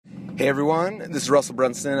Hey everyone, this is Russell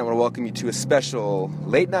Brunson. I want to welcome you to a special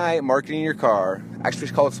late night marketing in your car. Actually,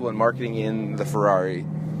 we call this one marketing in the Ferrari.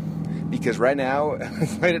 Because right now,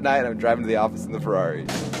 it's late at night and I'm driving to the office in the Ferrari.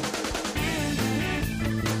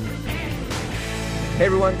 Hey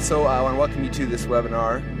everyone, so I want to welcome you to this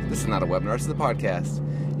webinar. This is not a webinar, this is a podcast.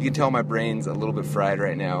 You can tell my brain's a little bit fried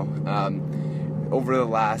right now. Over the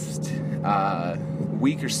last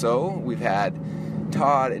week or so, we've had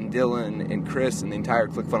Todd and Dylan and Chris and the entire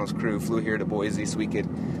ClickFunnels crew flew here to Boise so we could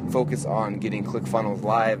focus on getting ClickFunnels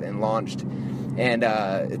live and launched. And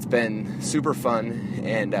it's been super fun,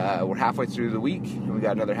 and we're halfway through the week, and we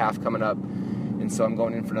got another half coming up. And so I'm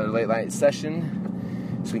going in for another late night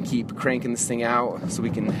session so we can keep cranking this thing out so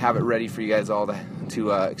we can have it ready for you guys all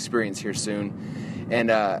to experience here soon. And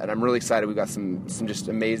I'm really excited. We've got some just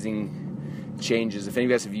amazing changes. If any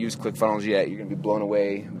of you guys have used ClickFunnels yet, you're going to be blown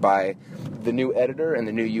away by the new editor and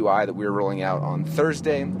the new UI that we're rolling out on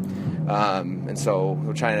Thursday. And so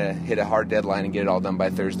we're trying to hit a hard deadline and get it all done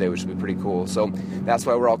by Thursday, which will be pretty cool. So that's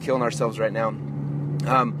why we're all killing ourselves right now.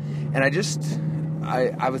 And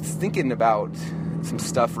I was thinking about some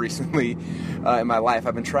stuff recently in my life.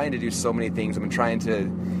 I've been trying to do so many things. I've been trying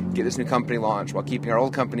to get this new company launched while keeping our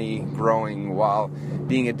old company growing, while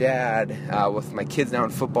being a dad with my kids now in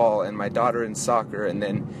football and my daughter in soccer, and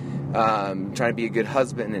then trying to be a good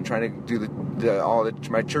husband and trying to do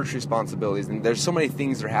my church responsibilities. And there's so many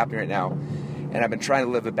things that are happening right now, and I've been trying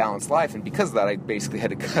to live a balanced life. And because of that, I basically had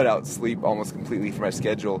to cut out sleep almost completely from my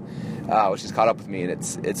schedule, which has caught up with me, and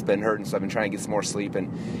it's been hurting. So I've been trying to get some more sleep,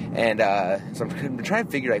 and so I've been trying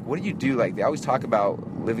to figure, like, what do you do? Like, they always talk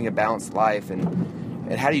about living a balanced life, and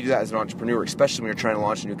how do you do that as an entrepreneur, especially when you're trying to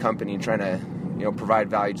launch a new company and trying to, provide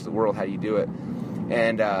value to the world? How do you do it?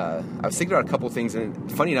 And I was thinking about a couple of things,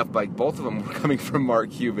 and funny enough, like, both of them were coming from Mark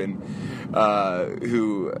Cuban,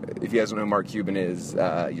 who, if you guys don't know who Mark Cuban is,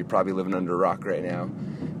 you're probably living under a rock right now.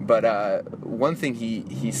 But one thing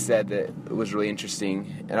he said that was really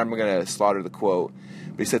interesting, and I'm going to slaughter the quote,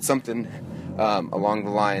 but he said something along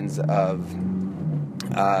the lines of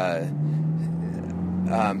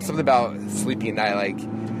something about sleeping at night,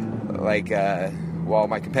 like while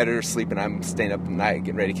my competitor's sleeping, I'm staying up at night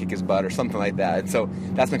getting ready to kick his butt or something like that. And so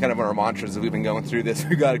that's been kind of one of our mantras that we've been going through this.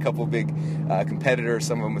 We've got a couple of big competitors,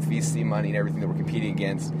 some of them with VC money and everything that we're competing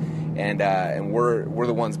against, and we're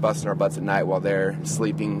the ones busting our butts at night while they're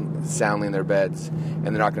sleeping soundly in their beds, and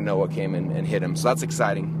they're not going to know what came and hit them. So that's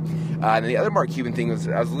exciting. And the other Mark Cuban thing was,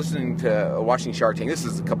 I was watching Shark Tank. This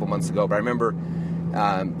was a couple months ago, but I remember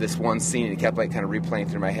this one scene, and it kept kind of replaying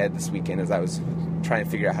through my head this weekend as I was trying to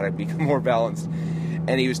figure out how to become more balanced.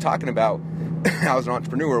 And he was talking about how, as an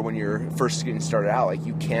entrepreneur, when you're first getting started out,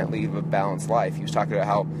 you can't leave a balanced life. He was talking about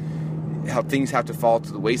how things have to fall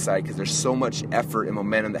to the wayside because there's so much effort and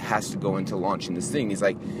momentum that has to go into launching this thing. He's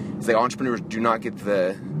like entrepreneurs do not get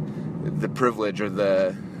the privilege or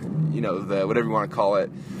the whatever you want to call it,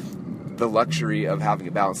 the luxury of having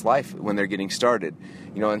a balanced life when they're getting started.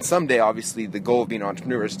 And someday, obviously, the goal of being an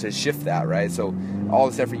entrepreneur is to shift that, right? So all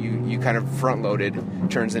this effort you kind of front-loaded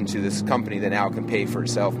turns into this company that now can pay for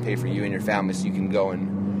itself, pay for you and your family, so you can go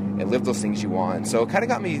and live those things you want. And so it kind of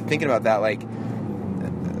got me thinking about that, like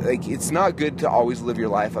it's not good to always live your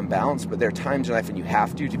life unbalanced, but there are times in life when you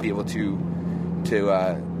have to be able to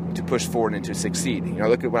push forward and to succeed.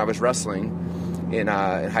 Look at when I was wrestling in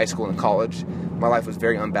high school and college. My life was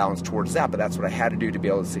very unbalanced towards that, but that's what I had to do to be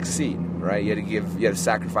able to succeed, right? You had to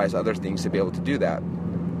sacrifice other things to be able to do that.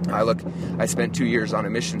 I spent 2 years on a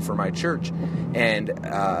mission for my church, and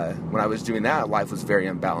when I was doing that, life was very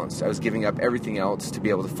unbalanced. I was giving up everything else to be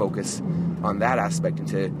able to focus on that aspect and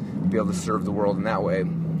to be able to serve the world in that way.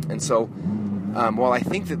 And so, while I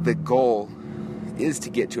think that the goal is to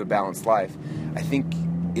get to a balanced life, I think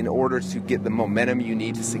in order to get the momentum you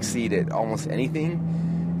need to succeed at almost anything,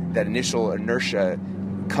 that initial inertia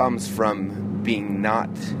comes from being not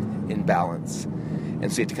in balance.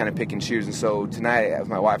 And so you have to kind of pick and choose. And so tonight, with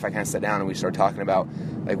my wife, I kind of sat down and we started talking about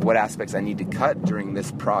what aspects I need to cut during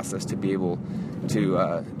this process to be able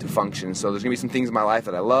to function. So there's going to be some things in my life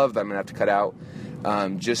that I love that I'm going to have to cut out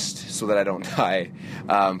just so that I don't die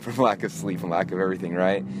from lack of sleep and lack of everything,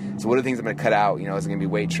 right? So what are the things I'm going to cut out? Is it going to be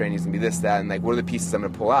weight training? Is it going to be this, that? And what are the pieces I'm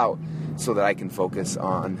going to pull out so that I can focus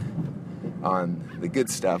on the good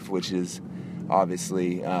stuff, which is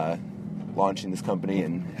obviously launching this company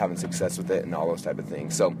and having success with it and all those type of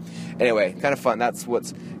things. So anyway, kind of fun. That's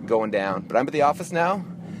what's going down. But I'm at the office now,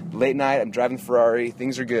 late night, I'm driving the Ferrari,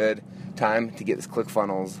 things are good. Time to get this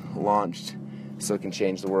ClickFunnels launched so it can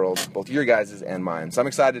change the world, both your guys' and mine. So I'm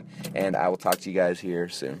excited, and I will talk to you guys here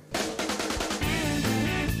soon.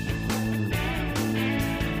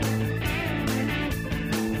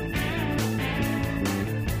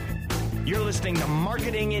 listening to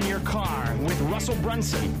Marketing in Your Car with Russell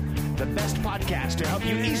Brunson, the best podcast to help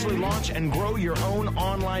you easily launch and grow your own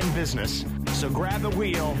online business. So grab the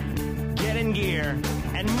wheel, get in gear,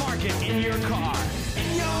 and market in your car.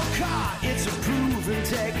 In your car, it's a proven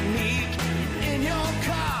technique. In your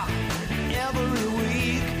car, every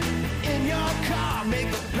week. In your car,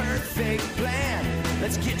 make the perfect plan.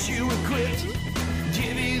 Let's get you equipped,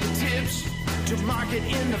 give you the tips to market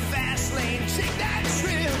in the fast lane. Take that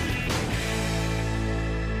trip.